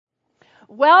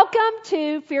Welcome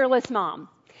to Fearless Mom.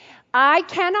 I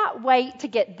cannot wait to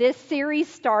get this series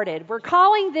started. We're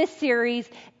calling this series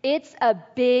It's a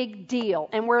Big Deal.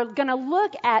 And we're going to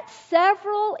look at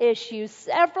several issues,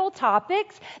 several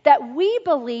topics that we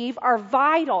believe are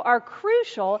vital, are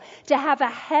crucial to have a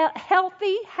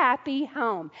healthy, happy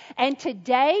home. And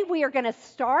today we are going to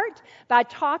start by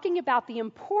talking about the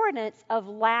importance of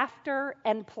laughter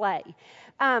and play.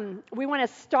 We want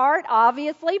to start,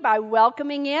 obviously, by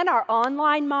welcoming in our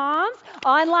online moms.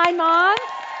 Online moms.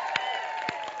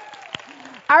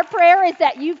 Our prayer is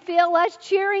that you feel us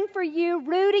cheering for you,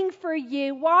 rooting for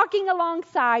you, walking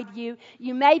alongside you.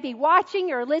 You may be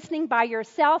watching or listening by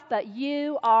yourself, but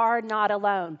you are not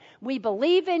alone. We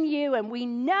believe in you, and we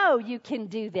know you can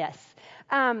do this.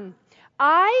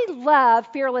 I love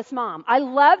Fearless Mom. I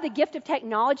love the gift of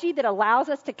technology that allows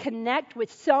us to connect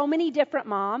with so many different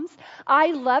moms.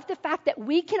 I love the fact that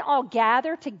we can all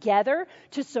gather together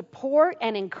to support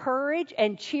and encourage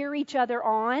and cheer each other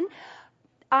on.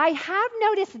 I have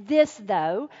noticed this,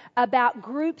 though, about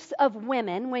groups of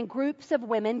women, when groups of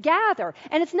women gather.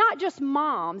 And it's not just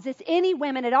moms, it's any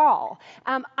women at all.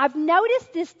 I've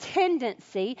noticed this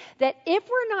tendency that if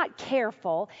we're not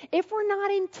careful, if we're not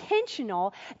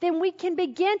intentional, then we can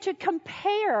begin to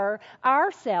compare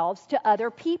ourselves to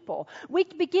other people. We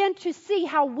begin to see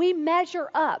how we measure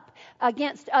up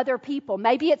against other people.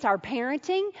 Maybe it's our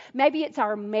parenting, maybe it's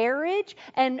our marriage,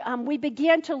 and we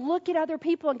begin to look at other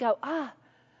people and go,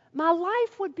 my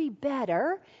life would be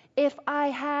better if I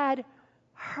had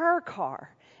her car,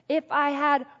 if I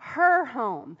had her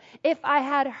home, if I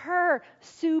had her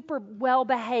super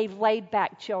well-behaved,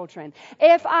 laid-back children,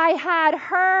 if I had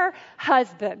her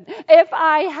husband, if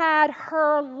I had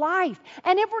her life.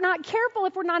 And if we're not careful,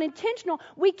 if we're not intentional,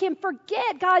 we can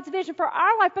forget God's vision for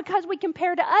our life because we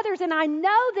compare to others. And I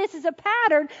know this is a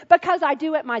pattern because I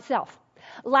do it myself.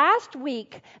 Last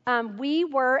week, we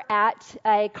were at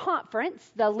a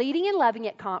conference, the Leading and Loving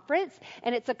It conference,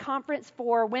 and it's a conference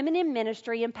for women in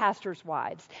ministry and pastors'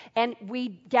 wives. And we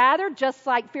gathered, just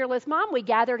like Fearless Mom, we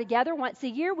gather together once a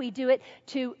year. We do it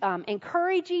to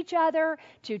encourage each other,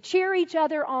 to cheer each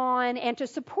other on, and to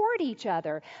support each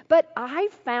other. But I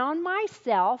found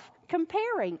myself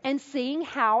comparing and seeing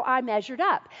how I measured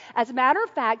up. As a matter of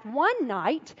fact, one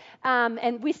night,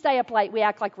 and we stay up late, we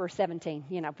act like we're 17,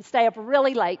 we stay up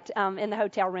really late in the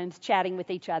hotel rooms chatting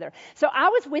with each other. So I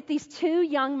was with these two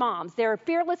young moms. They're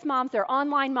fearless moms, they're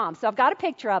online moms. So I've got a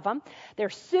picture of them. They're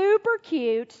super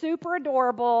cute, super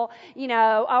adorable,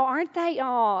 aren't they?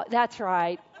 Oh, that's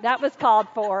right. That was called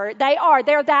for.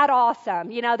 They're that awesome.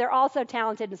 They're also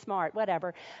talented and smart,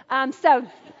 whatever.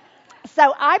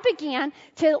 So I began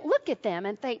to look at them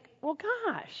and think, well,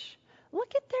 gosh,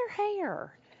 look at their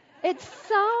hair. It's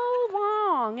so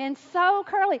long and so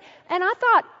curly. And I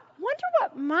thought, wonder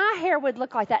what my hair would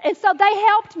look like that. And so they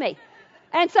helped me.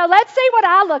 And so let's see what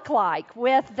I look like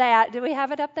with that. Do we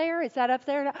have it up there? Is that up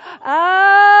there?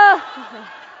 Oh,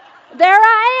 there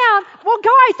I am. Well,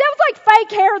 guys, that was like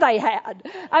fake hair they had.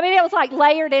 I mean, it was like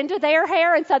layered into their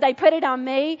hair, and so they put it on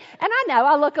me. And I know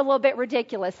I look a little bit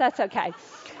ridiculous. That's okay.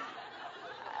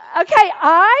 Okay,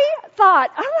 I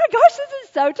thought, oh my gosh, this is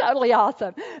so totally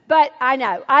awesome. But I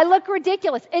know, I look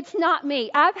ridiculous. It's not me.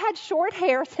 I've had short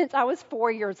hair since I was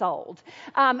 4 years old.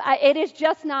 It is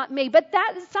just not me. But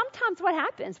that is sometimes what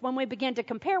happens when we begin to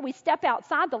compare. We step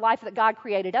outside the life that God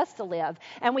created us to live,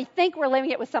 and we think we're living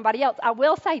it with somebody else. I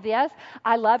will say this,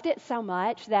 I loved it so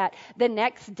much that the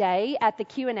next day at the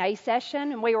Q&A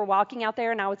session, and we were walking out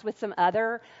there, and I was with some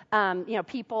other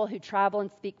people who travel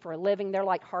and speak for a living. They're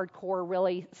like hardcore,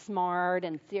 really smart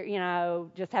and,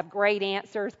 just have great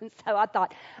answers. And so I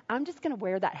thought, I'm just going to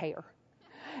wear that hair.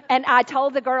 And I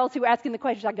told the girls who were asking the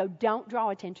questions, I go, don't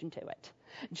draw attention to it.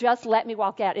 Just let me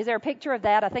walk out. Is there a picture of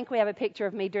that? I think we have a picture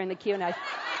of me during the Q&A. So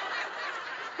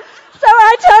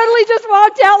I totally just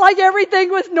walked out like everything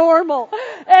was normal.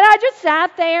 And I just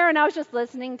sat there and I was just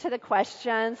listening to the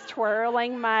questions,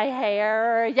 twirling my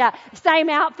hair. Yeah, same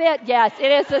outfit? Yes,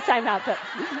 it is the same outfit.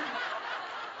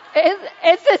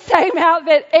 It's the same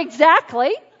outfit,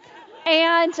 exactly.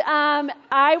 And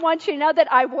I want you to know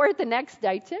that I wore it the next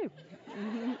day, too,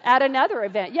 at another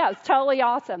event. Yeah, it's totally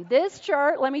awesome. This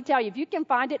shirt, let me tell you, if you can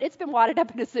find it, it's been wadded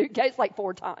up in a suitcase like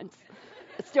 4 times.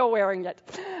 Still wearing it.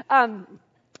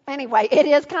 Anyway, it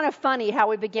is kind of funny how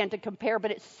we begin to compare,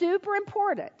 but it's super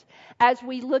important as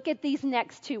we look at these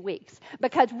next 2 weeks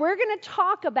because we're going to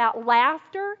talk about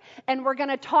laughter and we're going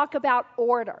to talk about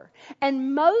order.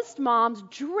 And most moms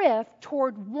drift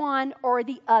toward one or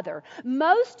the other.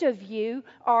 Most of you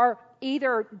are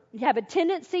either have a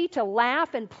tendency to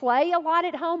laugh and play a lot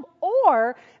at home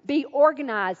or be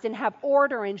organized and have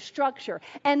order and structure.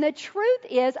 And the truth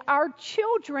is, our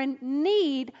children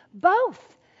need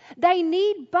both. They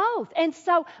need both. And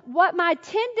so what our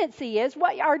tendency is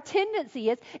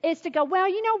to go, well,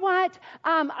 you know what?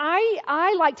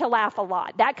 I like to laugh a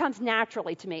lot. That comes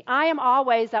naturally to me.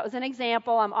 That was an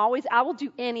example, I will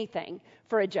do anything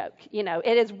for a joke.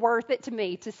 It is worth it to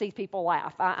me to see people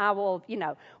laugh. I will,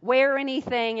 wear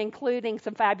anything, including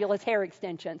some fabulous hair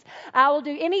extensions. I will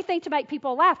do anything to make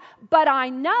people laugh. But I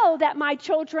know that my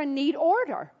children need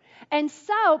order. And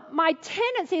so my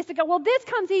tendency is to go, well, this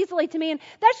comes easily to me, and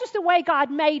that's just the way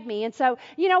God made me. And so,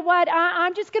 you know what?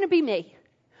 I'm just going to be me.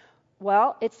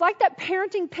 Well, it's like that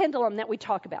parenting pendulum that we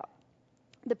talk about.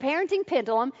 The parenting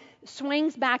pendulum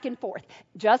swings back and forth.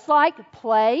 Just like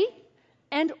play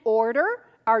and order,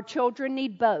 our children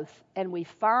need both. And we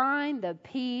find the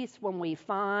peace when we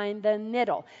find the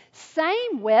middle.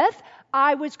 Same with,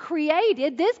 I was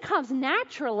created. This comes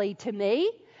naturally to me.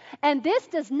 And this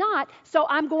does not, so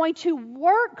I'm going to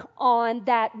work on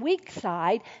that weak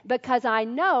side because I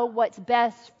know what's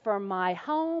best for my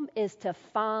home is to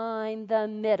find the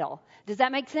middle. Does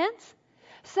that make sense?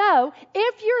 So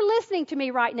if you're listening to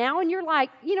me right now and you're like,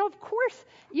 of course,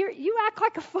 you act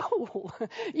like a fool.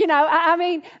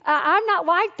 I'm not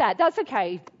like that. That's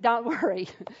okay. Don't worry.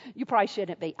 You probably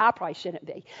shouldn't be. I probably shouldn't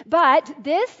be. But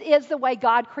this is the way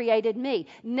God created me.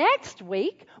 Next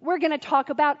week, we're going to talk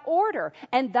about order.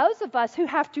 And those of us who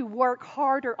have to work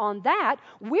harder on that,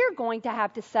 we're going to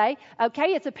have to say,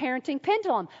 okay, it's a parenting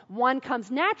pendulum. One comes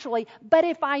naturally. But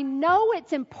if I know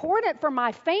it's important for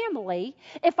my family,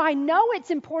 if I know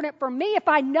it's important for me, if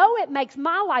I know it makes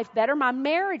my life better, my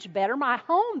marriage better, my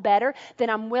home better, then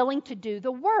I'm willing to do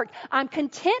the work. I'm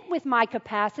content with my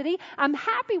capacity. I'm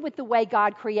happy with the way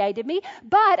God created me,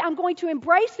 but I'm going to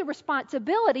embrace the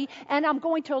responsibility and I'm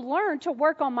going to learn to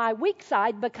work on my weak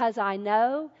side because I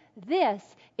know this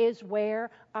is where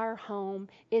our home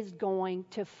is going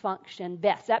to function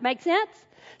best. That make sense?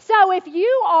 So if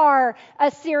you are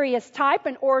a serious type,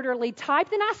 an orderly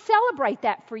type, then I celebrate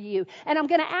that for you. And I'm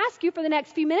going to ask you for the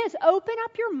next few minutes, open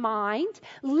up your mind,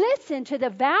 listen to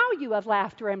the value of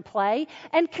laughter and play,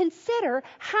 and consider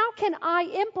how can I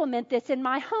implement this in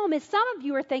my home? As some of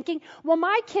you are thinking, well,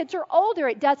 my kids are older,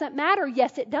 it doesn't matter.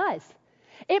 Yes, it does.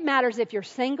 It matters if you're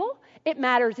single. It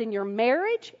matters in your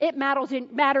marriage. It matters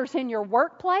in your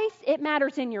workplace. It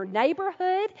matters in your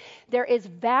neighborhood. There is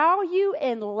value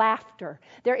in laughter.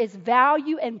 There is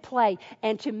value in play.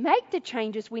 And to make the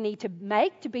changes we need to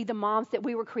make to be the moms that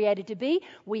we were created to be,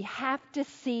 we have to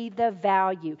see the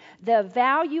value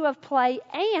of play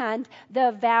and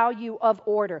the value of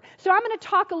order. So I'm going to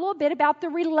talk a little bit about the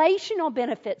relational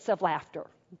benefits of laughter.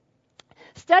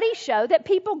 Studies show that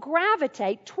people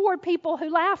gravitate toward people who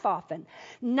laugh often.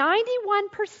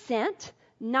 91%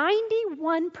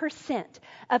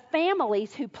 of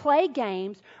families who play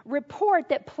games report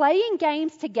that playing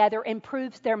games together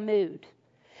improves their mood.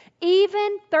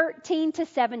 Even 13 to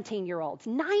 17-year-olds,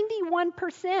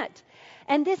 91%.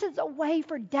 And this is a way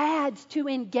for dads to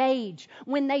engage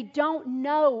when they don't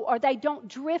know or they don't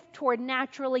drift toward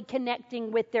naturally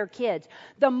connecting with their kids.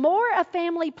 The more a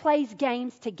family plays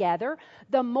games together,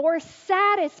 the more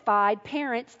satisfied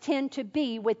parents tend to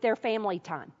be with their family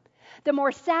time. The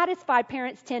more satisfied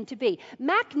parents tend to be.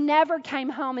 Mac never came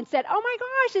home and said, oh my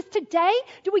gosh, is today,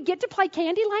 do we get to play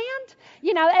Candyland?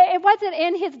 It wasn't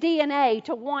in his DNA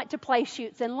to want to play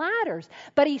Chutes and Ladders.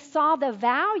 But he saw the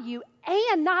value,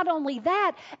 and not only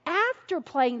that, after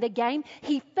playing the game,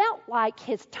 he felt like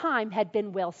his time had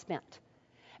been well spent.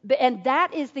 And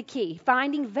that is the key,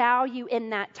 finding value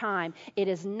in that time. It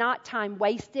is not time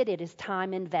wasted, it is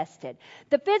time invested.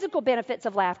 The physical benefits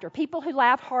of laughter. People who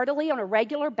laugh heartily on a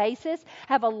regular basis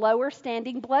have a lower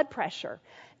standing blood pressure.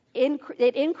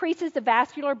 It increases the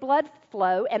vascular blood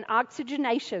flow and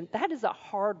oxygenation. That is a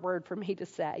hard word for me to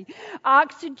say.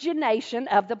 Oxygenation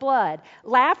of the blood.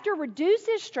 Laughter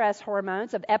reduces stress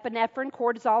hormones of epinephrine,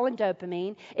 cortisol, and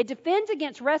dopamine. It defends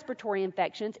against respiratory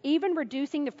infections, even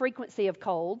reducing the frequency of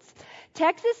colds.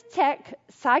 Texas Tech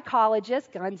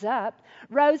psychologist, guns up,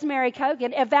 Rosemary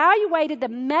Kogan, evaluated the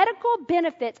medical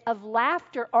benefits of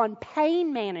laughter on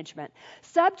pain management.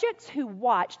 Subjects who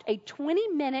watched a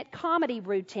 20-minute comedy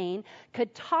routine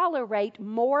could tolerate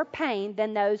more pain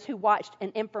than those who watched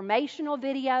an informational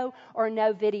video or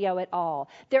no video at all.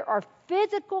 There are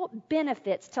physical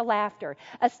benefits to laughter.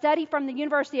 A study from the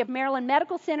University of Maryland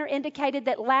Medical Center indicated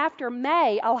that laughter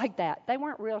may, I like that, they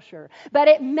weren't real sure, but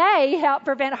it may help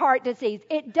prevent heart disease.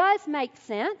 It does make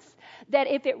sense that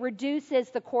if it reduces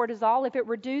the cortisol, if it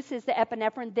reduces the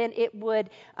epinephrine, then it would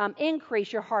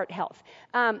increase your heart health.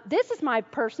 This is my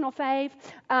personal fave.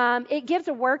 It gives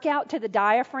a workout to the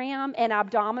diaphragm and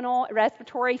abdominal,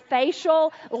 respiratory,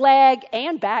 facial, leg,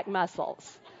 and back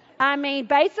muscles. I mean,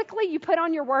 basically, you put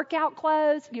on your workout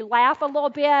clothes, you laugh a little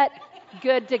bit,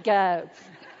 good to go.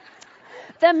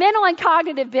 The mental and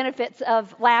cognitive benefits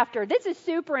of laughter. This is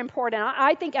super important.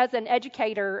 I think as an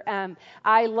educator,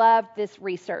 I love this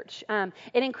research.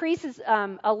 It increases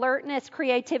alertness,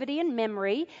 creativity, and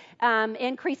memory,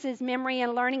 increases memory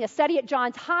and learning. A study at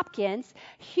Johns Hopkins,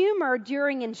 humor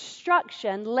during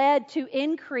instruction led to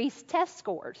increased test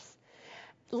scores.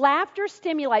 Laughter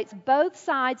stimulates both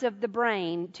sides of the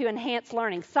brain to enhance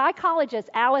learning. Psychologist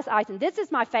Alice Eisen, this is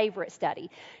my favorite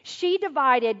study. She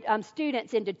divided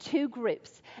students into two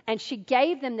groups, and she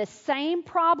gave them the same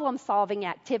problem-solving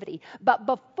activity. But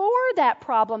before that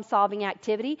problem-solving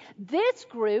activity, this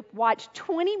group watched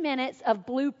 20 minutes of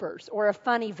bloopers or a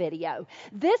funny video.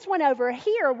 This one over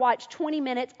here watched 20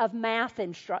 minutes of math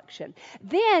instruction.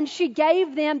 Then she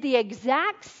gave them the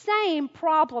exact same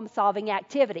problem-solving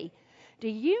activity. Do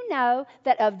you know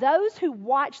that of those who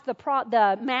watched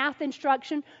the math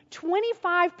instruction,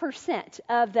 25%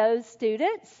 of those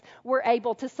students were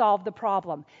able to solve the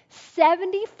problem?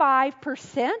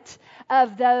 75%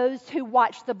 of those who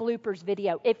watched the bloopers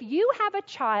video. If you have a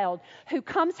child who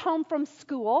comes home from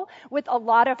school with a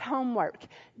lot of homework,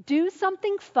 do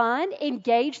something fun,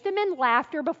 engage them in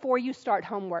laughter before you start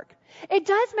homework. It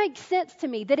does make sense to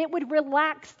me that it would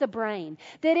relax the brain,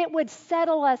 that it would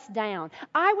settle us down.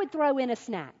 I would throw in a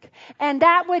snack, and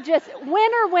that would just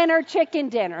winner, chicken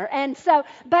dinner. And so,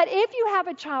 but if you have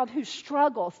a child who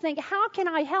struggles, think, how can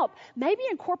I help? Maybe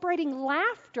incorporating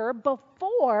laughter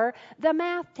before the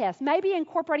math test. Maybe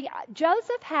incorporating,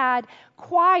 Joseph had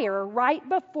choir right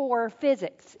before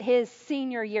physics, his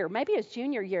senior year, maybe his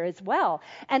junior year as well.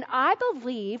 And I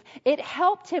believe it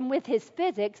helped him with his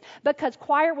physics because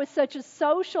choir was such a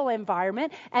social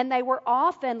environment, and they were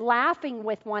often laughing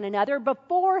with one another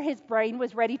before his brain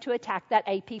was ready to attack that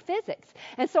AP physics.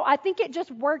 And so I think it just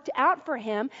worked out for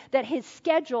him that his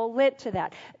schedule lent to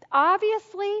that.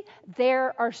 Obviously,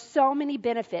 there are so many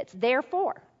benefits.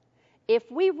 Therefore, if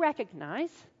we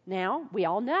recognize, now we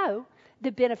all know,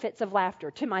 the benefits of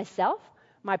laughter to myself,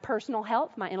 my personal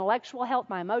health, my intellectual health,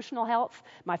 my emotional health,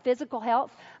 my physical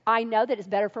health, I know that it's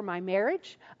better for my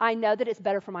marriage. I know that it's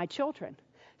better for my children.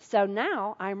 So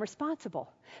now I'm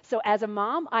responsible. So as a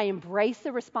mom, I embrace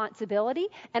the responsibility,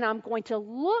 and I'm going to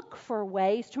look for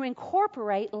ways to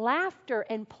incorporate laughter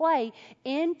and play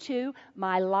into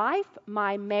my life,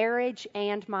 my marriage,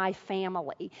 and my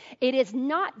family. It is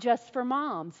not just for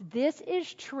moms. This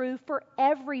is true for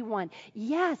everyone.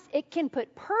 Yes, it can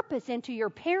put purpose into your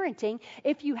parenting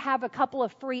if you have a couple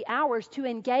of free hours to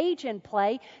engage in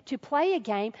play, to play a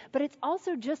game, but it's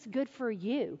also just good for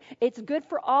you. It's good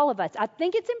for all of us. I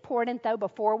think it's important, though,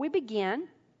 before we begin,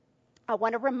 I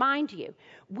want to remind you,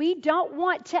 we don't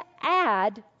want to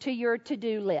add to your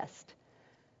to-do list.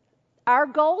 Our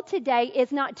goal today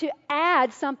is not to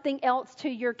add something else to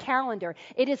your calendar.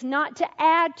 It is not to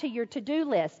add to your to-do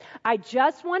list. I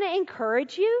just want to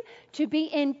encourage you to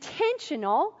be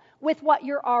intentional with what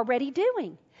you're already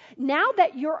doing. Now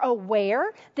that you're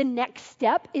aware, the next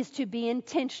step is to be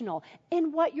intentional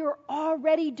in what you're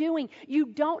already doing. You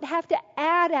don't have to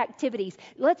add activities.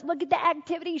 Let's look at the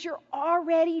activities you're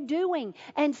already doing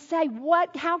and say,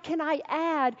 how can I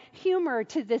add humor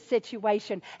to this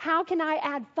situation? How can I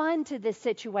add fun to this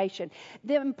situation?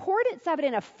 The importance of it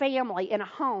in a family, in a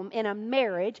home, in a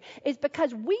marriage is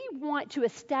because we want to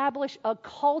establish a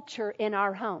culture in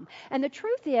our home. And the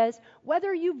truth is,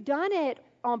 whether you've done it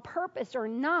on purpose or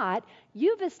not,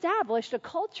 you've established a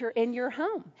culture in your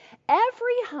home.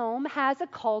 Every home has a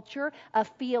culture, a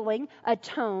feeling, a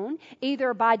tone,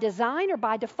 either by design or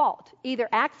by default. Either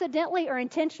accidentally or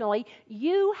intentionally,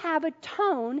 you have a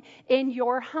tone in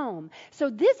your home.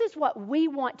 So this is what we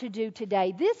want to do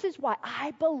today. This is why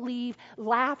I believe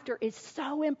laughter is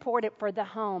so important for the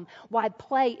home, why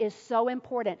play is so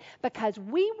important, because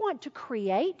we want to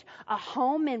create a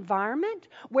home environment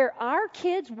where our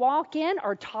kids walk in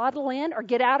or toddle in or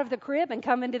get out of the crib and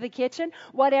come into the kitchen,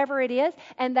 whatever it is,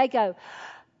 and they go,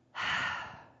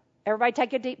 everybody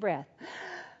take a deep breath.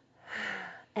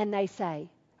 And they say,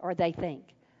 or they think,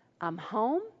 I'm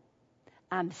home,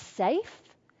 I'm safe,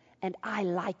 and I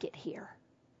like it here.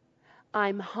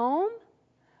 I'm home,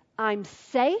 I'm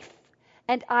safe,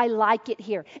 and I like it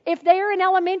here. If they're in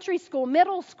elementary school,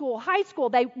 middle school, high school,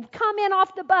 they come in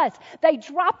off the bus, they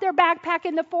drop their backpack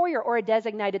in the foyer or a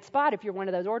designated spot if you're one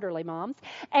of those orderly moms,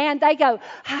 and they go,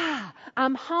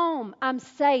 I'm home, I'm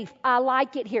safe, I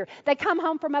like it here. They come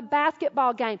home from a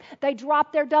basketball game, they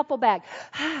drop their duffel bag,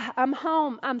 I'm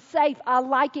home, I'm safe, I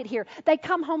like it here. They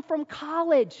come home from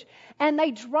college and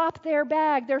they drop their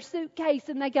bag, their suitcase,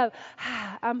 and they go,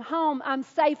 I'm home, I'm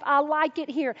safe, I like it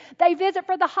here. They visit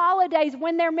for the holidays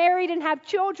when they're married and have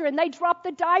children. They drop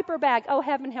the diaper bag. Oh,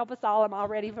 heaven help us all, I'm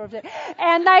already from there.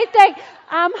 And they think,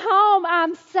 I'm home,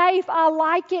 I'm safe, I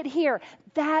like it here.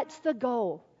 That's the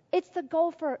goal. It's the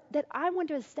goal that I want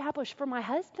to establish for my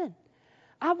husband.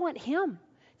 I want him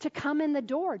to come in the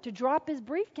door, to drop his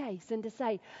briefcase and to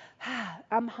say,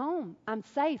 I'm home, I'm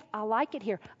safe, I like it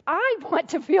here. I want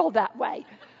to feel that way.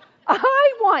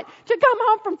 I want to come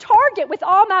home from Target with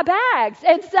all my bags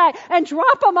and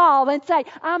drop them all and say,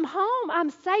 I'm home, I'm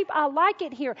safe, I like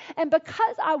it here. And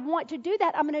because I want to do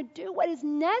that, I'm going to do what is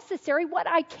necessary, what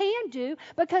I can do,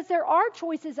 because there are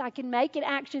choices I can make and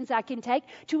actions I can take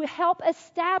to help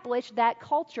establish that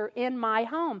culture in my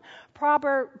home.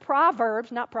 Proverbs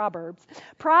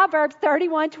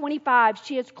 31:25,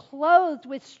 she is clothed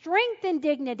with strength and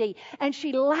dignity, and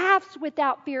she laughs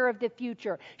without fear of the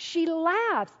future. She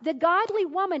laughs. The godly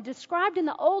woman described in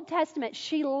the Old Testament,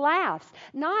 she laughs.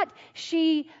 Not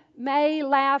she may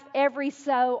laugh every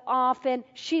so often.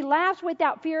 She laughs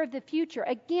without fear of the future.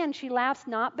 Again, she laughs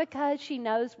not because she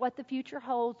knows what the future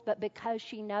holds, but because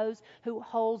she knows who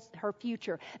holds her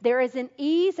future. There is an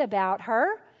ease about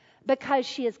her, because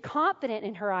she is confident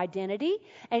in her identity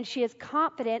and she is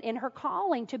confident in her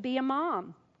calling to be a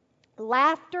mom.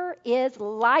 Laughter is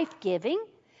life-giving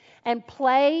and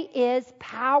play is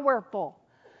powerful.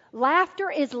 Laughter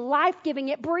is life-giving.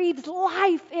 It breathes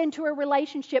life into a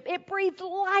relationship. It breathes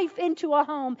life into a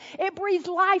home. It breathes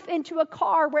life into a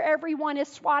car where everyone is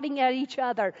swatting at each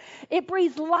other. It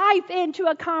breathes life into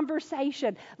a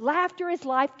conversation. Laughter is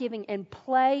life-giving and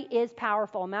play is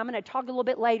powerful. Now, I'm going to talk a little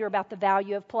bit later about the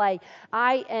value of play.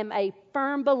 I am a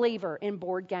firm believer in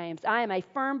board games. I am a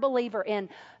firm believer in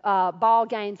ball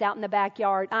games out in the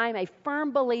backyard. I am a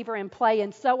firm believer in play,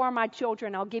 and so are my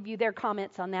children. I'll give you their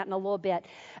comments on that in a little bit.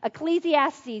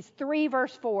 Ecclesiastes 3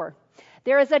 verse 4.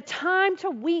 There is a time to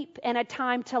weep and a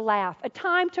time to laugh, a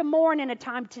time to mourn and a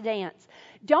time to dance.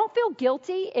 Don't feel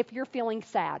guilty if you're feeling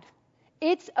sad.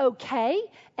 It's okay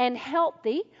and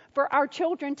healthy for our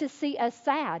children to see us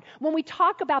sad. When we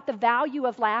talk about the value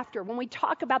of laughter, when we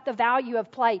talk about the value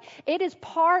of play, it is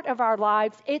part of our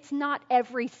lives. It's not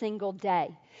every single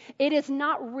day. It is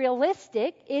not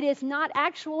realistic. It is not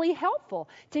actually helpful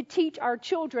to teach our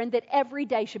children that every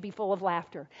day should be full of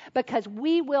laughter, because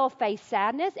we will face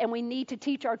sadness and we need to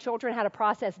teach our children how to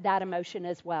process that emotion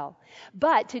as well.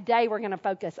 But today we're going to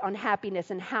focus on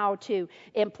happiness and how to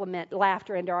implement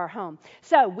laughter into our home.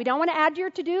 So we don't want to add to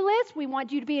your to-do list. We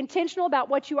want you to be intentional about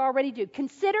what you already do.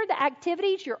 Consider the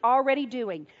activities you're already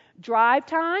doing. Drive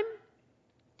time,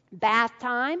 bath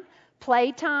time,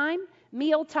 play time,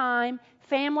 meal time,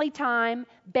 family time,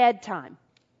 bedtime.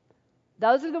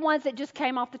 Those are the ones that just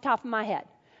came off the top of my head.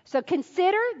 So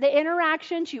consider the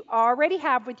interactions you already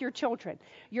have with your children.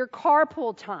 Your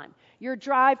carpool time, your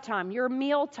drive time, your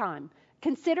meal time.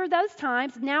 Consider those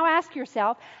times. Now ask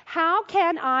yourself, how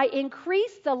can I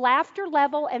increase the laughter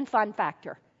level and fun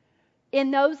factor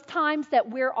in those times that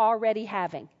we're already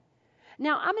having?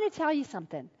 Now, I'm going to tell you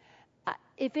something.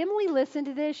 If Emily listened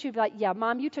to this, she'd be like, yeah,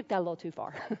 Mom, you took that a little too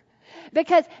far.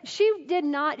 Because she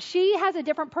has a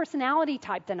different personality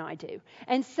type than I do.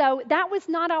 And so that was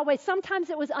not always, sometimes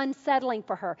it was unsettling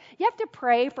for her. You have to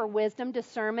pray for wisdom,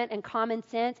 discernment, and common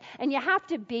sense. And you have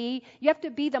to be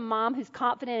the mom who's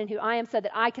confident in who I am so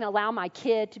that I can allow my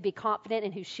kid to be confident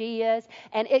in who she is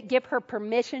and give her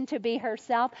permission to be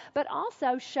herself, but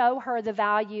also show her the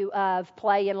value of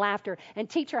play and laughter and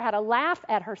teach her how to laugh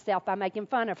at herself by making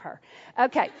fun of her.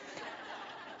 Okay.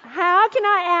 How can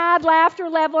I add laughter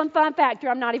level and fun factor?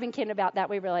 I'm not even kidding about that.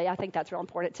 I think that's real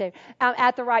important too.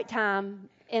 At the right time,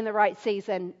 in the right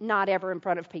season, not ever in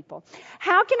front of people.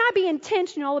 How can I be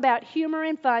intentional about humor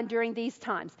and fun during these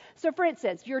times? So for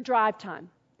instance, your drive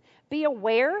time. Be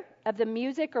aware of the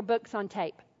music or books on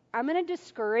tape. I'm going to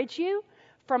discourage you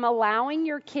from allowing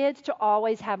your kids to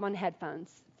always have on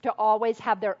headphones, to always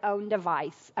have their own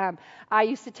device. I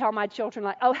used to tell my children,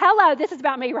 like, oh, hello, this is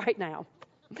about me right now.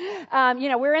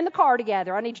 We're in the car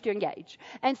together. I need you to engage.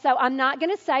 And so I'm not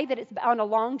going to say that it's on a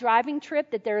long driving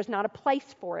trip that there is not a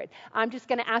place for it. I'm just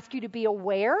going to ask you to be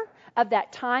aware of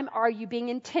that time. Are you being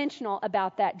intentional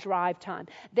about that drive time?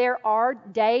 There are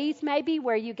days maybe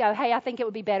where you go, hey, I think it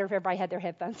would be better if everybody had their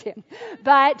headphones in.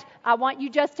 But I want you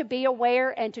just to be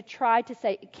aware and to try to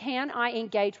say, can I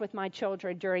engage with my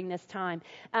children during this time?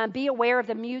 Be aware of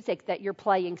the music that you're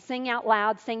playing. Sing out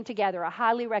loud, sing together. I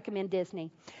highly recommend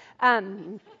Disney.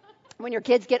 When your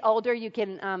kids get older, you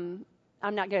can,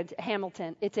 I'm not going to,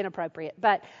 Hamilton, it's inappropriate.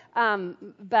 But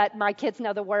my kids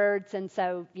know the words, and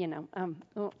so,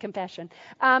 confession.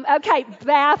 Okay,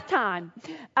 bath time.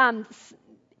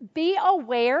 Be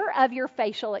aware of your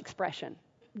facial expression.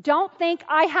 Don't think,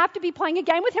 I have to be playing a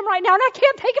game with him right now, and I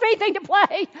can't think of anything to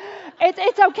play.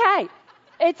 It's okay.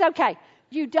 It's okay.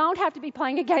 You don't have to be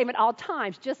playing a game at all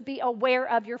times. Just be aware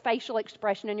of your facial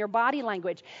expression and your body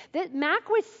language. Mac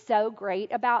was so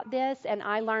great about this, and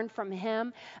I learned from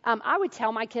him. I would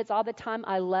tell my kids all the time,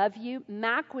 I love you.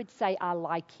 Mac would say, I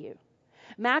like you.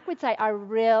 Mac would say, I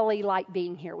really like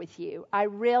being here with you. I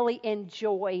really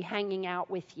enjoy hanging out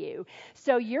with you.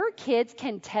 So your kids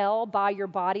can tell by your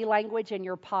body language and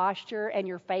your posture and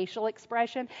your facial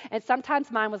expression. And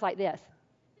sometimes mine was like this.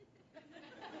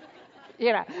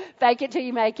 Fake it till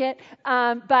you make it.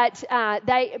 But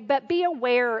be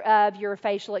aware of your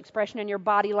facial expression and your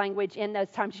body language in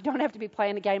those times. You don't have to be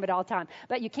playing the game at all time,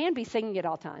 but you can be singing at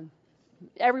all time.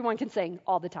 Everyone can sing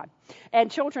all the time,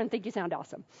 and children think you sound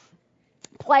awesome.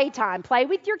 Playtime. Play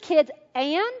with your kids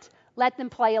and let them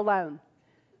play alone.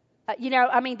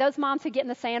 Those moms who get in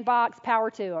the sandbox,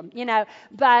 power to them,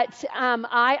 But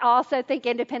I also think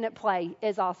independent play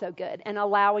is also good, and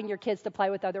allowing your kids to play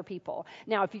with other people.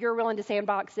 Now, if you're real into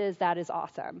sandboxes, that is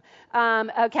awesome.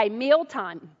 Okay,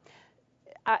 mealtime.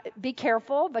 Be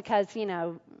careful because,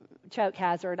 choke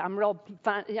hazard. I'm real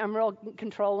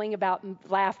controlling about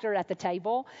laughter at the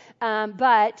table.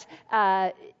 But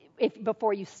if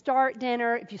before you start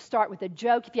dinner, if you start with a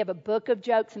joke, if you have a book of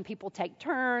jokes and people take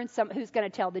turns, who's going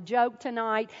to tell the joke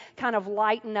tonight, kind of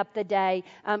lighten up the day.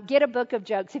 Get a book of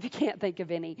jokes if you can't think of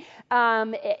any.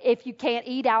 If you can't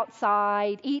eat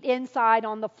outside, eat inside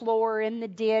on the floor in the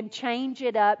den, change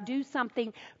it up, do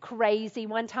something crazy.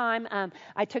 One time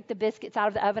I took the biscuits out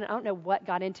of the oven. I don't know what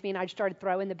got into me, and I just started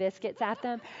throwing the biscuits at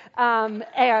them. And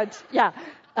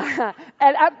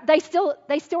they still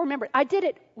remember it. I did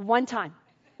it one time.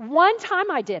 One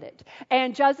time I did it,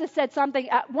 and Joseph said something.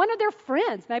 One of their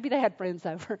friends, maybe they had friends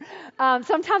over.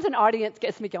 Sometimes an audience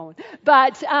gets me going,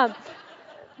 but they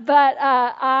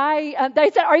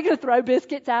said, "Are you going to throw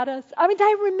biscuits at us?"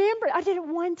 They remember. I did it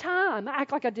one time. I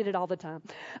act like I did it all the time.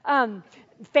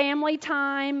 Family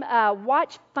time.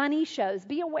 Watch funny shows.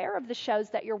 Be aware of the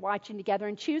shows that you're watching together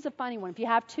and choose a funny one. If you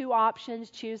have two options,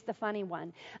 choose the funny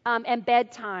one. And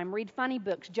bedtime. Read funny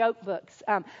books, joke books.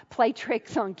 Play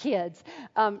tricks on kids.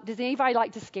 Does anybody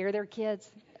like to scare their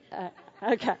kids?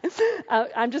 Okay.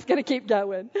 I'm just going to keep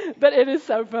going, but it is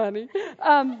so funny.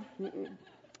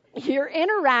 Your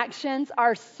interactions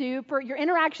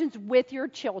with your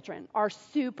children are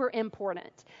super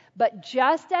important. But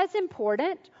just as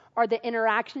important are the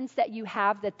interactions that you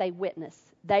have that they witness.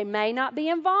 They may not be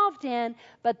involved in,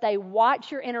 but they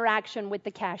watch your interaction with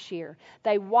the cashier.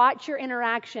 They watch your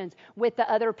interactions with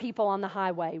the other people on the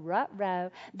highway.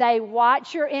 Ruh-roh. They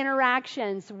watch your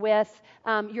interactions with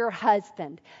your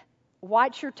husband.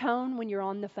 Watch your tone when you're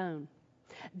on the phone.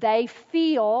 They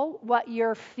feel what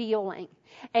you're feeling.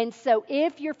 And so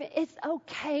it's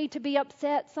okay to be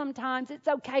upset sometimes. It's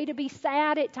okay to be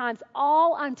sad at times.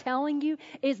 All I'm telling you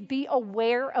is be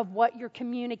aware of what you're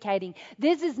communicating.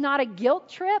 This is not a guilt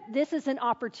trip. This is an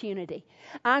opportunity.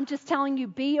 I'm just telling you,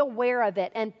 be aware of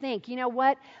it and think, you know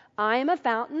what? I am a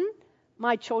fountain.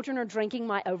 My children are drinking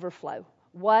my overflow.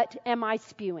 What am I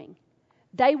spewing?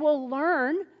 They will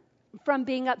learn from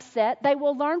being upset. They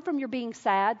will learn from your being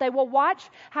sad. They will watch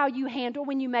how you handle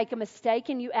when you make a mistake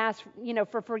and you ask,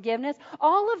 for forgiveness.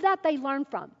 All of that they learn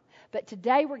from. But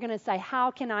today we're going to say,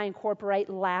 how can I incorporate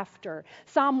laughter?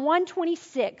 Psalm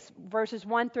 126, verses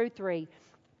 1 through 3.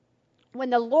 When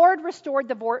the Lord restored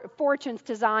the fortunes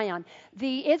to Zion,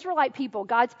 the Israelite people,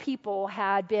 God's people,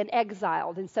 had been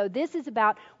exiled. And so this is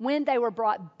about when they were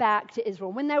brought back to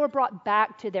Israel, when they were brought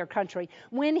back to their country,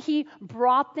 when He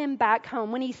brought them back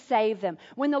home, when He saved them.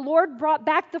 When the Lord brought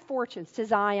back the fortunes to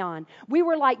Zion, we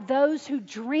were like those who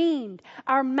dreamed.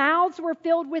 Our mouths were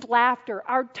filled with laughter,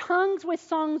 our tongues with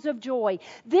songs of joy.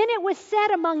 Then it was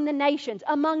said among the nations,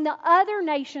 among the other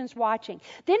nations watching.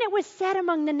 Then it was said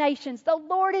among the nations, the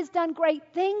Lord has done great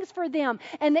things for them.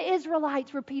 And the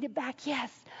Israelites repeated back,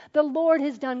 yes, the Lord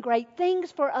has done great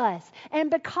things for us.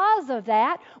 And because of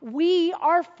that, we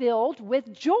are filled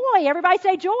with joy. Everybody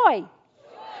say joy.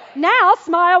 Now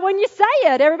smile when you say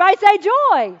it. Everybody say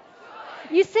joy.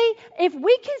 You see, if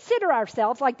we consider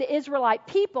ourselves like the Israelite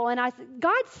people, and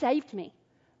God saved me.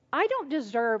 I don't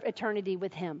deserve eternity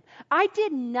with Him. I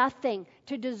did nothing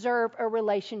to deserve a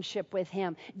relationship with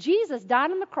Him. Jesus died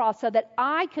on the cross so that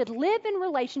I could live in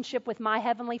relationship with my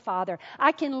Heavenly Father.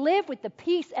 I can live with the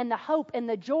peace and the hope and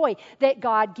the joy that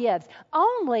God gives,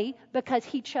 only because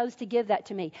He chose to give that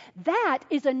to me. That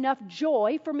is enough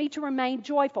joy for me to remain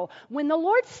joyful. When the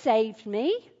Lord saved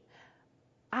me,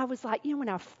 I was like, when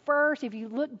I first, if you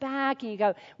look back and you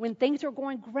go, when things are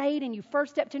going great and you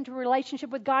first stepped into a relationship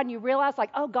with God and you realize like,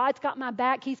 oh, God's got my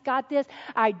back, He's got this.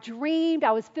 I dreamed,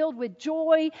 I was filled with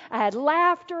joy. I had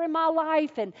laughter in my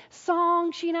life and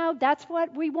songs, that's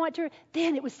what we want to.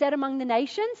 Then it was said among the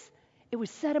nations, it was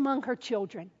said among her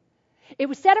children. It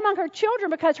was said among her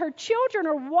children because her children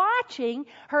are watching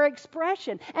her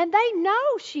expression. And they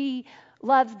know she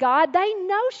loves God. They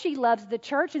know she loves the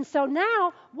church. And so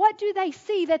now, what do they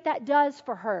see that does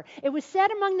for her? It was said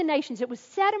among the nations. It was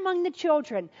said among the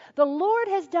children. The Lord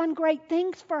has done great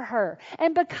things for her.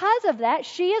 And because of that,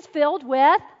 she is filled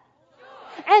with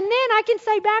joy. And then I can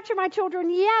say back to my children,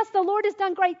 yes, the Lord has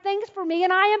done great things for me,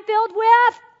 and I am filled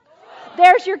with joy.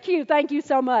 There's your cue. Thank you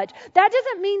so much. That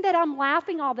doesn't mean that I'm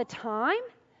laughing all the time,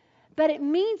 but it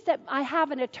means that I have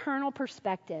an eternal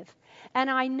perspective. And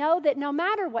I know that no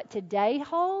matter what today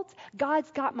holds,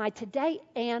 God's got my today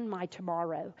and my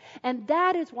tomorrow. And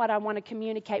that is what I want to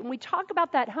communicate. When we talk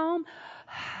about that home,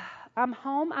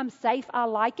 I'm safe, I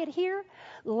like it here.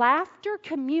 Laughter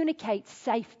communicates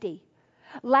safety.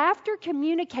 Laughter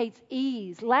communicates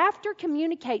ease. Laughter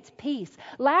communicates peace.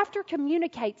 Laughter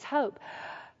communicates hope.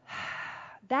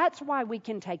 That's why we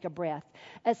can take a breath.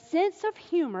 A sense of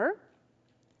humor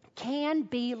can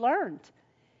be learned.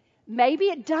 Maybe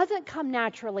it doesn't come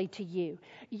naturally to you.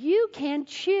 You can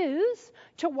choose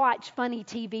to watch funny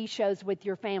TV shows with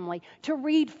your family, to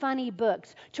read funny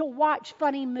books, to watch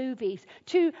funny movies,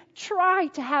 to try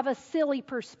to have a silly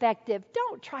perspective.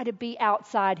 Don't try to be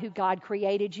outside who God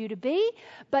created you to be,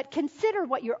 but consider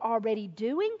what you're already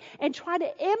doing and try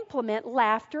to implement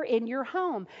laughter in your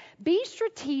home. Be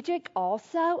strategic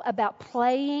also about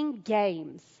playing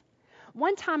games.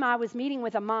 One time I was meeting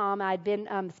with a mom. I'd been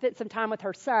spent some time with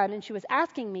her son, and she was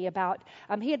asking me about,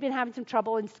 he had been having some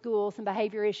trouble in school, some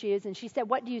behavior issues, and she said,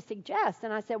 what do you suggest?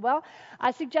 And I said, well,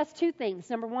 I suggest two things.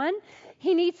 Number one,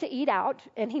 he needs to eat out,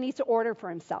 and he needs to order for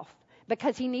himself,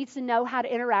 because he needs to know how to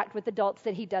interact with adults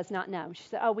that he does not know. She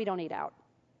said, oh, we don't eat out.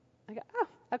 I go, oh.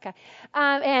 Okay.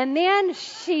 And then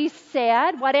she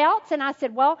said, what else? And I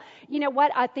said, well, you know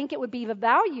what? I think it would be of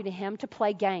value to him to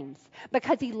play games,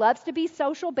 because he loves to be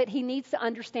social, but he needs to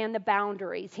understand the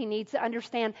boundaries. He needs to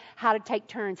understand how to take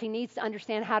turns. He needs to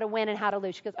understand how to win and how to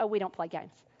lose. She goes, oh, we don't play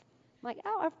games. I'm like,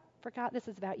 oh, I forgot this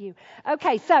is about you.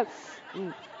 Okay, so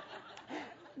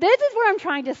this is what I'm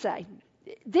trying to say.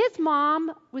 This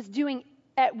mom was doing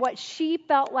at what she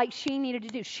felt like she needed to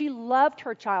do. She loved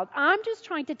her child. I'm just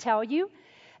trying to tell you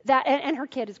that, and her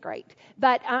kid is great,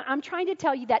 but I'm trying to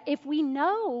tell you that if we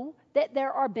know that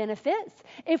there are benefits,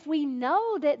 if we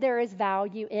know that there is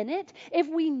value in it, if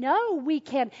we know we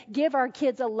can give our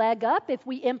kids a leg up if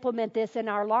we implement this in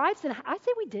our lives, then I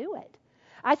say we do it.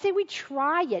 I say we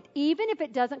try it, even if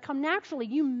it doesn't come naturally.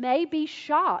 You may be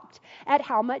shocked at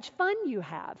how much fun you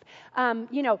have. I'm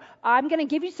going to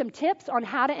give you some tips on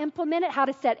how to implement it, how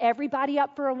to set everybody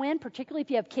up for a win, particularly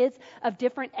if you have kids of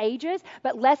different ages.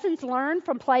 But lessons learned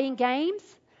from playing games,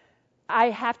 I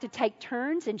have to take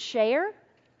turns and share.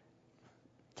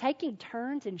 Taking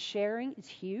turns and sharing is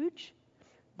huge.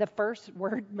 The first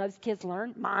word most kids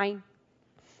learn, mine.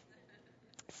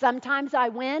 Sometimes I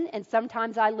win and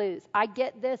sometimes I lose. I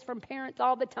get this from parents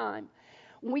all the time.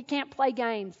 We can't play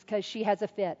games because she has a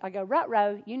fit. I go,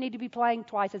 ruh-roh, you need to be playing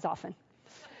twice as often.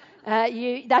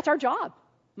 That's our job.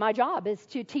 My job is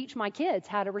to teach my kids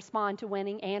how to respond to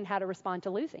winning and how to respond to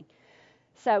losing.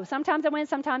 So sometimes I win,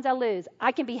 sometimes I lose.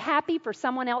 I can be happy for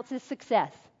someone else's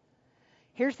success.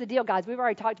 Here's the deal, guys. We've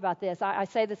already talked about this. I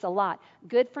say this a lot.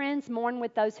 Good friends mourn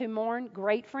with those who mourn.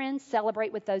 Great friends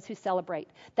celebrate with those who celebrate.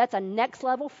 That's a next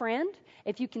level friend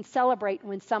if you can celebrate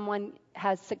when someone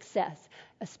has success,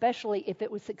 especially if it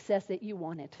was success that you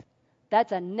wanted.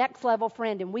 That's a next level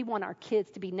friend, and we want our kids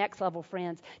to be next level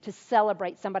friends, to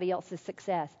celebrate somebody else's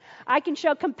success. I can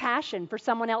show compassion for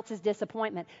someone else's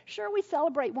disappointment. Sure, we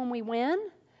celebrate when we win,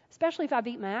 especially if I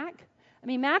beat Mac. I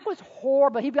mean, Mac was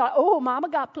horrible. He'd be like, oh, Mama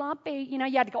got plumpy. You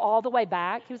had to go all the way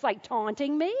back. He was like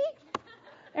taunting me.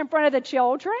 in front of the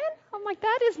children. I'm like,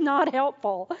 that is not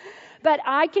helpful. But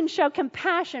I can show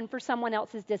compassion for someone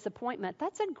else's disappointment.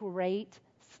 That's a great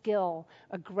skill,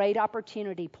 a great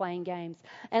opportunity playing games.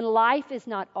 And life is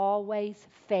not always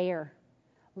fair.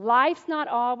 Life's not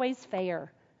always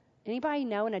fair. Anybody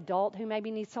know an adult who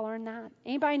maybe needs to learn that?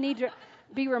 Anybody need to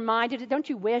be reminded? Don't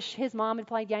you wish his mom had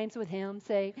played games with him?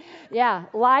 See? Yeah,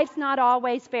 life's not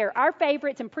always fair. Our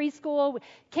favorites in preschool,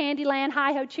 Candyland,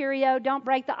 Hi-Ho Cheerio, Don't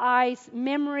Break the Ice,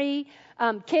 Memory,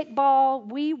 Kickball.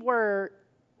 We were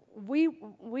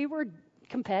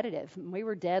competitive. We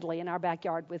were deadly in our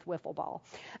backyard with wiffle ball.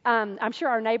 I'm sure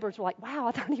our neighbors were like, wow,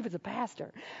 I thought he was a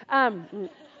pastor.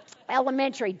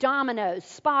 Elementary, dominoes,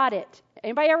 Spot It.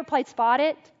 Anybody ever played Spot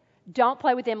It? Don't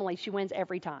play with Emily. She wins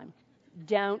every time.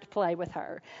 Don't play with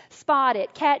her. Spot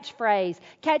It, Catchphrase.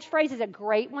 Catchphrase is a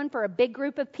great one for a big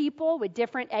group of people with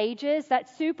different ages.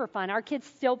 That's super fun. Our kids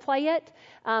still play it.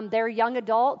 They're young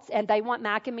adults, and they want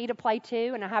Mac and me to play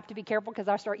too, and I have to be careful because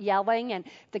I start yelling, and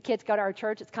if the kids go to our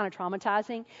church, it's kind of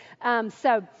traumatizing.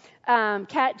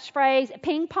 Catchphrase,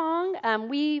 ping pong.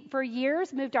 We, for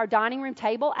years, moved our dining room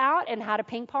table out and had a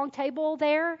ping pong table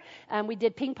there. We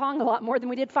did ping pong a lot more than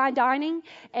we did fine dining.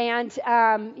 And,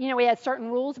 we had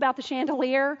certain rules about the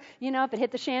chandelier. If it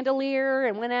hit the chandelier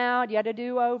and went out, you had to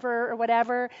do over or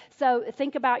whatever. So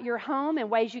think about your home and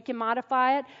ways you can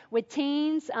modify it. With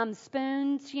teens,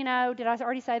 spoons, did I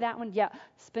already say that one? Yeah,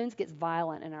 spoons gets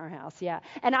violent in our house, yeah.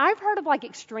 And I've heard of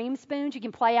extreme spoons. You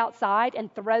can play outside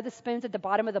and throw the spoons at the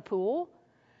bottom of the pool,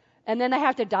 and then they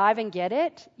have to dive and get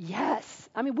it. Yes.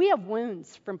 We have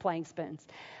wounds from playing spoons.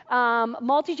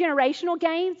 Multi-generational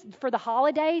games for the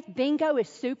holidays. Bingo is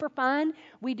super fun.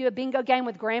 We do a bingo game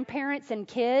with grandparents and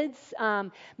kids.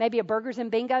 Maybe a burgers and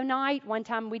bingo night. One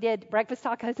time we did breakfast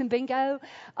tacos and bingo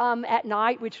at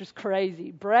night, which was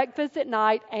crazy. Breakfast at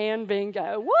night and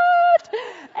bingo. What?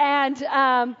 And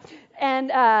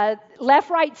left,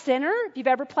 right, center, if you've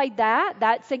ever played that,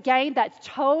 that's a game that's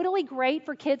totally great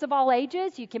for kids of all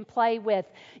ages. You can play with,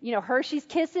 Hershey's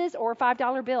Kisses or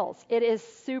 $5 bills. It is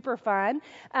super fun.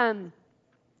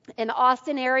 In the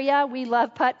Austin area, we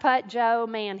love putt-putt. Joe,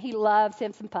 man, he loves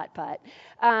him some putt-putt.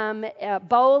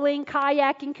 Bowling,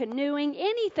 kayaking, canoeing,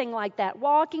 anything like that.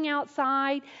 Walking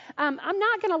outside. I'm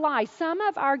not going to lie. Some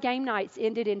of our game nights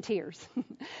ended in tears.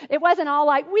 It wasn't all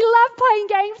like, we love playing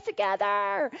games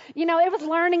together. It was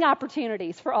learning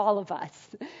opportunities for all of us.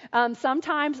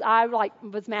 Sometimes I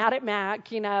was mad at Mac,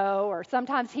 or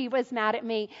sometimes he was mad at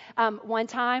me. One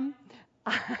time,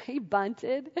 I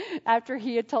bunted after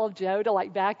he had told Joe to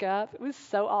back up. It was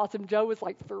so awesome. Joe was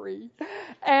 3.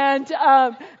 And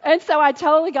so I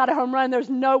totally got a home run.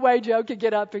 There's no way Joe could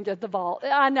get up and get the ball.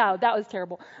 I know, that was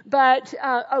terrible. But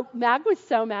Mag was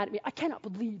so mad at me. I cannot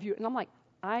believe you. And I'm like,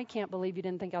 I can't believe you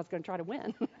didn't think I was going to try to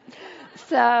win.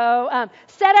 So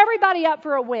set everybody up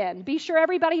for a win. Be sure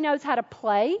everybody knows how to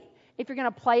play. If you're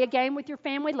going to play a game with your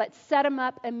family, let's set them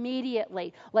up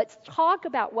immediately. Let's talk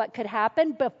about what could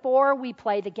happen before we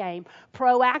play the game.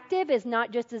 Proactive is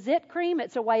not just a zit cream,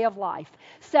 it's a way of life.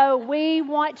 So we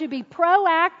want to be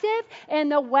proactive in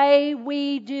the way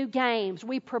we do games.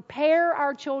 We prepare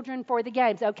our children for the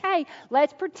games. Okay,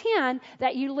 let's pretend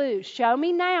that you lose. Show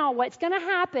me now what's going to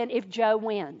happen if Joe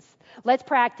wins. Let's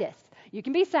practice. You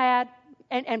can be sad.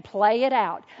 And play it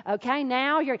out. Okay,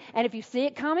 and if you see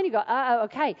it coming, you go,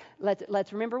 okay,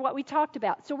 let's remember what we talked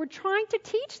about. So we're trying to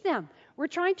teach them. We're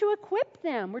trying to equip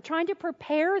them. We're trying to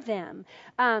prepare them.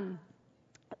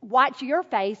 Watch your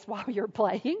face while you're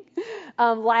playing.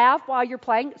 Laugh while you're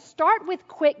playing. Start with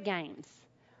quick games.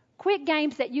 Quick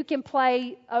games that you can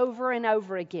play over and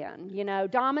over again.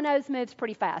 Dominoes moves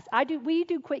pretty fast. We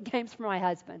do quick games for my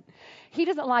husband. He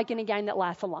doesn't like any game that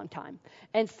lasts a long time.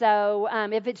 And so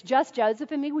if it's just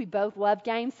Joseph and me, we both love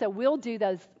games. So we'll do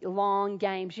those long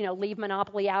games, leave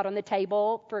Monopoly out on the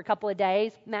table for a couple of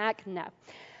days. Mac, no.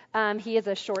 He is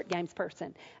a short games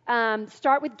person.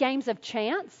 Start with games of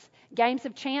chance. Games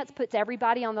of chance puts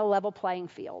everybody on the level playing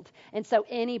field. And so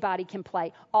anybody can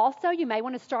play. Also, you may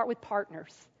want to start with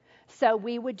partners. So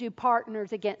we would do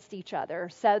partners against each other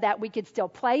so that we could still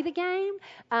play the game,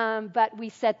 but we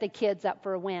set the kids up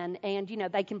for a win. And,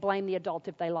 they can blame the adult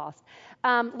if they lost.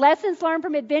 Lessons learned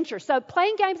from adventure. So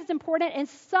playing games is important, and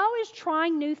so is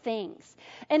trying new things.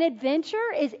 An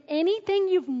adventure is anything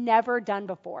you've never done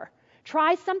before.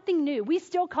 Try something new. We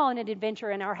still call it an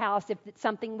adventure in our house if it's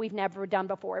something we've never done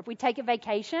before. If we take a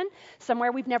vacation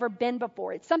somewhere we've never been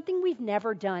before, it's something we've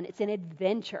never done. It's an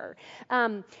adventure.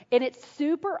 And it's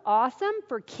super awesome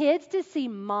for kids to see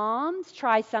moms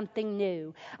try something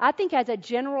new. I think as a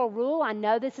general rule, I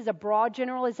know this is a broad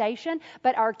generalization,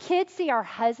 but our kids see our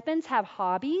husbands have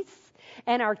hobbies.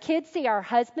 And our kids see our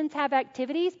husbands have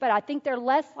activities, but I think they're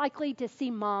less likely to see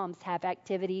moms have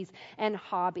activities and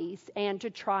hobbies and to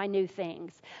try new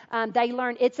things. They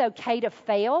learn it's okay to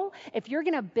fail. If you're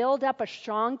going to build up a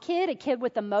strong kid, a kid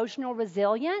with emotional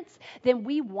resilience, then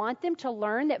we want them to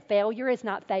learn that failure is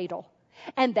not fatal.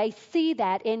 And they see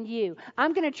that in you.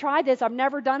 I'm going to try this. I've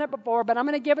never done it before, but I'm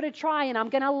going to give it a try, and I'm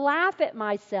going to laugh at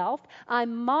myself.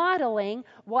 I'm modeling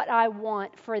what I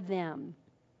want for them.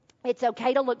 It's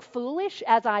okay to look foolish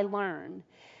as I learn.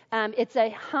 It's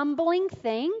a humbling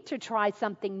thing to try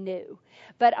something new.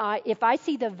 But if I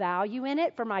see the value in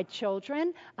it for my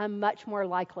children, I'm much more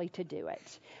likely to do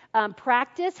it.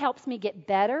 Practice helps me get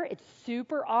better. It's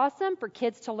super awesome for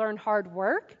kids to learn hard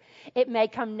work. It may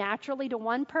come naturally to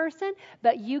one person,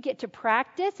 but you get to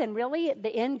practice, and really at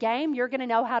the end game, you're going to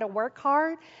know how to work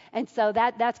hard. And so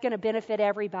that's going to benefit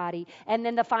everybody. And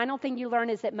then the final thing you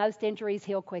learn is that most injuries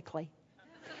heal quickly.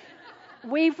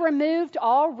 We've removed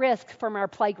all risk from our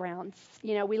playgrounds.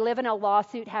 You know, we live in a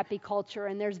lawsuit-happy culture,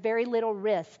 and there's very little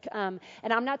risk. And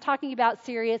I'm not talking about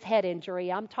serious head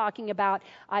injury. I'm talking about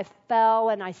I fell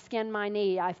and I skinned my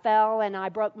knee. I fell and I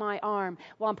broke my arm.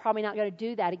 Well, I'm probably not going to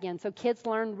do that again. So kids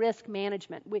learn risk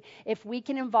management. If we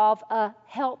can involve a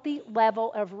healthy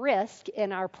level of risk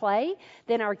in our play,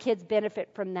 then our kids benefit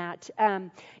from that.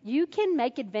 You can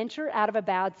make adventure out of a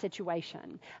bad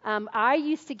situation. I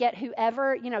used to get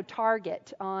whoever, Target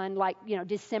on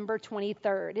December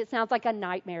 23rd. It sounds like a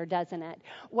nightmare, doesn't it?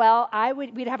 Well,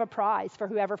 we'd have a prize for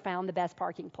whoever found the best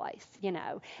parking place,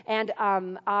 And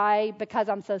I, because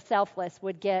I'm so selfless,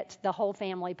 would get the whole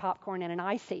family popcorn and an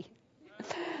icy.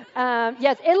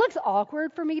 Yes, it looks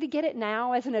awkward for me to get it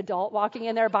now as an adult walking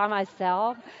in there by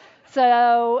myself.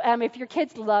 So if your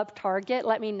kids love Target,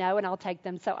 let me know and I'll take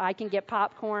them so I can get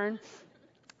popcorn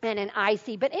and an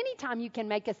icy. But anytime you can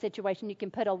make a situation, you can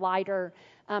put a lighter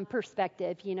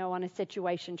perspective, on a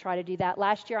situation. Try to do that.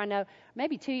 Last year, I know,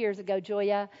 maybe 2 years ago,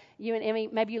 Julia, you and Emmy,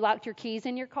 maybe you locked your keys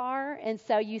in your car, and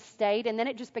so you stayed, and then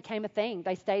it just became a thing.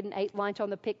 They stayed and ate lunch on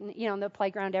the picnic, on the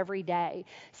playground every day.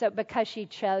 So because she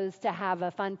chose to have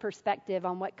a fun perspective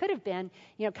on what could have been,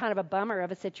 kind of a bummer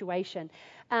of a situation.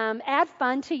 Add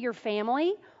fun to your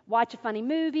family. Watch a funny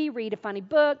movie, read a funny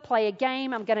book, play a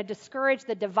game. I'm going to discourage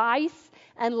the device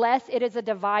unless it is a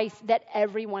device that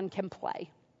everyone can play.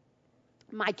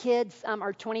 My kids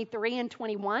are 23 and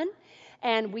 21,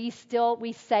 and we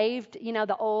saved,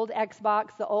 the old Xbox,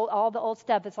 all the old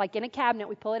stuff. It's like in a cabinet.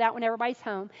 We pull it out when everybody's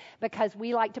home because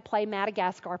we like to play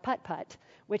Madagascar putt-putt,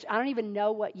 which I don't even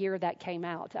know what year that came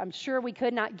out. I'm sure we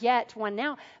could not get one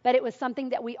now, but it was something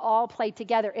that we all played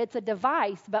together. It's a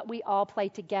device, but we all play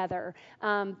together.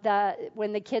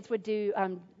 When the kids would do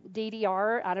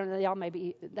DDR, I don't know,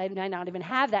 they may not even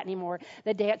have that anymore,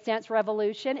 the Dance Dance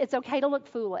Revolution. It's okay to look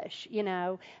foolish,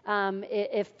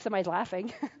 if somebody's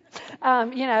laughing.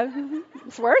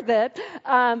 It's worth it.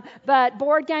 But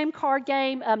board game, card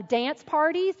game, dance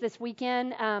parties this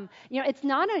weekend,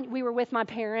 we were with my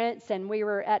parents and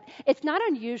it's not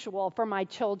unusual for my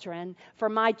children, for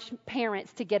my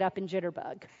parents to get up and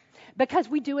jitterbug because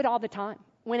we do it all the time.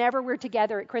 Whenever we're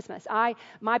together at Christmas,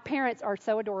 my parents are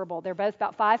so adorable. They're both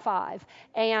about 5'5",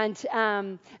 and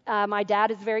my dad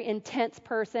is a very intense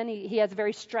person. He has a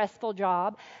very stressful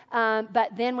job. But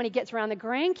then when he gets around the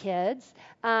grandkids,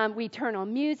 we turn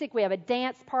on music. We have a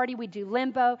dance party. We do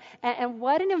limbo, and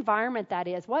what an environment that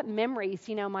is. What memories,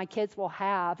 my kids will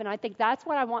have, and I think that's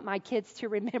what I want my kids to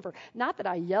remember. Not that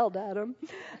I yelled at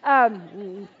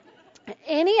them.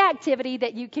 Any activity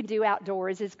that you can do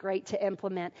outdoors is great to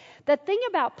implement. The thing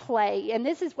about play, and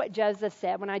this is what Joseph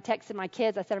said when I texted my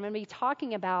kids, I said, I'm going to be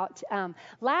talking about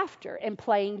laughter and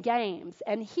playing games.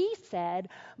 And he said,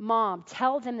 Mom,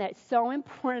 tell them that it's so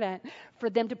important for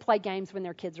them to play games when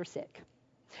their kids are sick.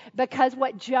 Because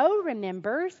what Joe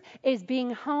remembers is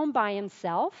being home by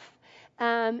himself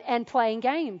and playing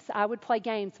games. I would play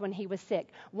games when he was sick.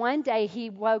 One day he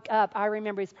woke up, I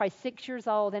remember he was probably 6 years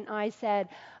old, and I said,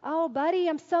 oh, buddy,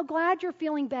 I'm so glad you're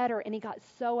feeling better. And he got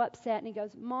so upset, and he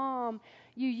goes, Mom,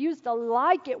 you used to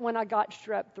like it when I got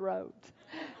strep throat.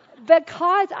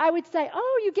 because I would say,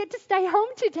 oh, you get to stay home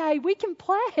today. We can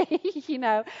play,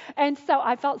 And so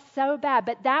I felt so bad.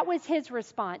 But that was his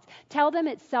response. Tell them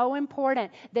it's so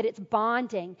important that it's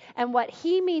bonding. And what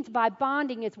he means by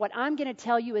bonding is what I'm going to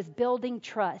tell you is building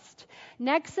trust.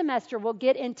 Next semester, we'll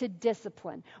get into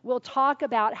discipline. We'll talk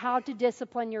about how to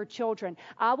discipline your children.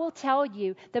 I will tell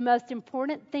you the most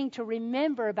important thing to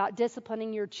remember about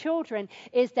disciplining your children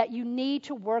is that you need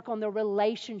to work on the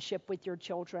relationship with your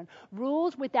children.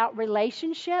 Rules without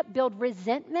relationship build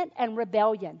resentment and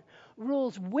rebellion.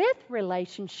 Rules with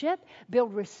relationship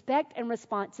build respect and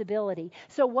responsibility.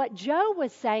 So what Joe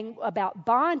was saying about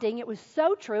bonding, it was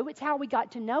so true. It's how we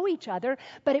got to know each other,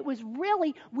 but it was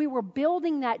really, we were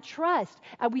building that trust.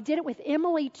 We did it with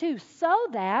Emily too, so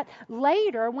that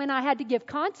later when I had to give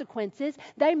consequences,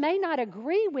 they may not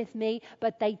agree with me,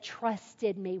 but they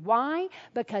trusted me. Why?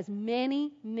 Because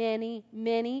many, many,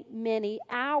 many, many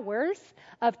hours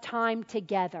of time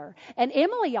together. And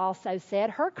Emily also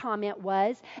said, her comment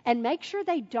was, and make sure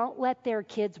they don't let their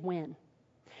kids win.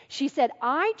 She said,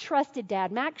 I trusted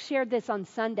Dad. Max shared this on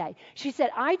Sunday. She said,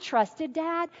 I trusted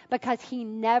Dad because he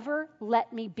never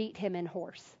let me beat him in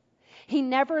horse. He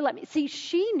never let me. See,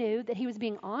 she knew that he was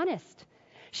being honest.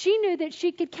 She knew that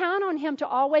she could count on him to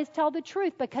always tell the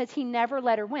truth because he never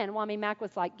let her win. Well, Mac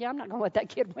was like, yeah, I'm not going to let that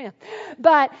kid win.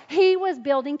 But he was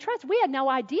building trust. We had no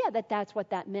idea that that's what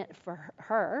that meant for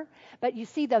her. But you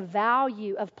see the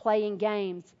value of playing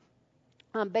games.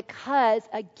 Because,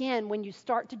 again, when you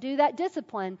start to do that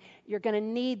discipline, you're going to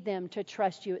need them to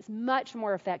trust you. It's much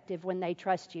more effective when they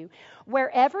trust you.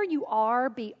 Wherever you are,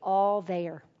 be all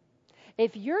there.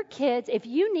 If your kids, if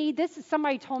you need,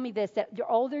 somebody told me this, that the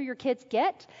older your kids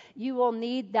get, you will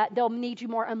need that, they'll need you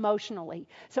more emotionally.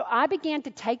 So I began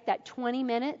to take that 20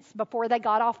 minutes before they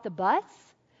got off the bus,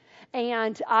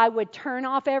 and I would turn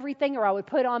off everything, or I would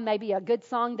put on maybe a good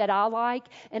song that I like,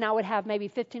 and I would have maybe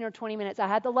 15 or 20 minutes. I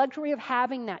had the luxury of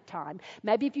having that time.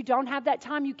 Maybe if you don't have that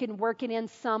time, you can work it in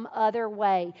some other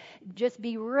way. Just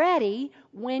be ready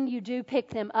when you do pick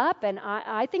them up, and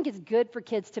I think it's good for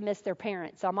kids to miss their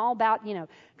parents. I'm all about,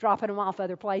 dropping them off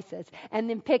other places, and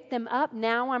then pick them up.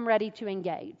 Now I'm ready to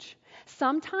engage.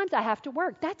 Sometimes I have to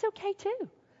work. That's okay too.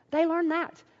 They learn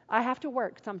that. I have to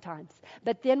work sometimes.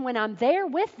 But then when I'm there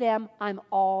with them, I'm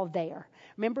all there.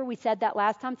 Remember we said that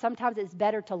last time? Sometimes it's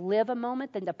better to live a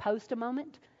moment than to post a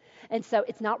moment. And so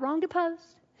it's not wrong to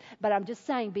post, but I'm just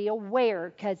saying be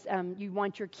aware because you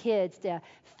want your kids to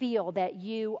feel that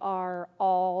you are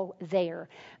all there.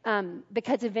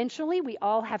 Because eventually we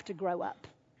all have to grow up.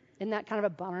 Isn't that kind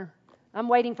of a bummer? I'm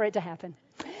waiting for it to happen.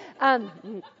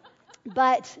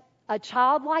 But a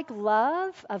childlike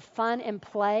love of fun and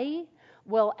play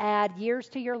will add years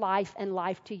to your life and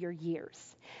life to your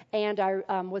years. And I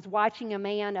was watching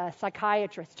a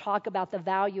psychiatrist, talk about the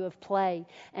value of play.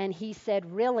 And he said,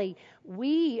 really,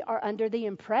 we are under the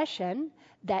impression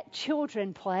that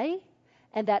children play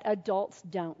and that adults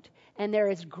don't. And there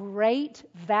is great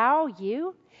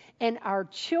value in our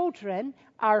children,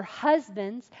 our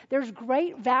husbands. There's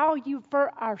great value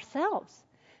for ourselves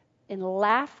in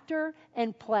laughter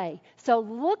and play. So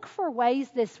look for ways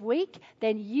this week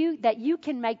that you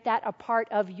can make that a part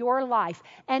of your life.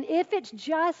 And if it's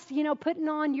just, putting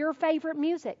on your favorite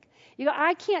music,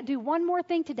 I can't do one more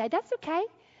thing today. That's okay.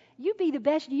 You be the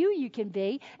best you can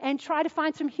be and try to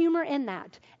find some humor in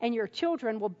that. And your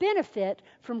children will benefit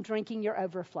from drinking your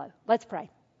overflow. Let's pray.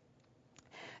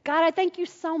 God, I thank you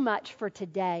so much for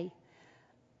today.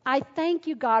 I thank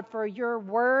you, God, for your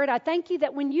word. I thank you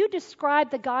that when you describe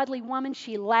the godly woman,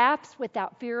 she laughs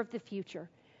without fear of the future.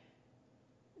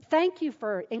 Thank you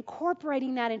for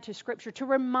incorporating that into Scripture to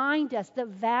remind us the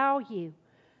value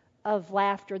of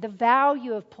laughter, the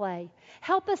value of play.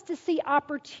 Help us to see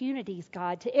opportunities,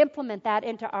 God, to implement that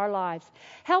into our lives.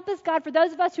 Help us, God, for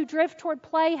those of us who drift toward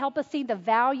play, help us see the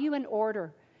value in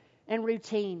order and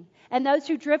routine. And those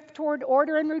who drift toward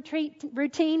order and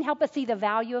routine, help us see the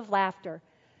value of laughter.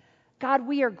 God,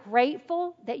 we are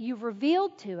grateful that you've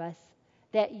revealed to us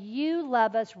that you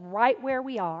love us right where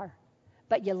we are,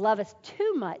 but you love us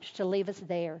too much to leave us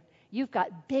there. You've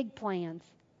got big plans.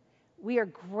 We are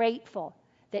grateful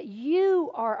that you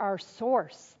are our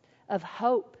source of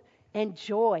hope and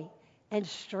joy and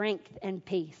strength and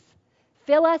peace.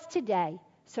 Fill us today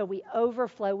so we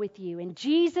overflow with you. In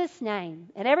Jesus' name.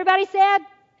 And everybody said?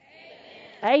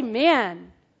 Amen.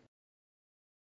 Amen.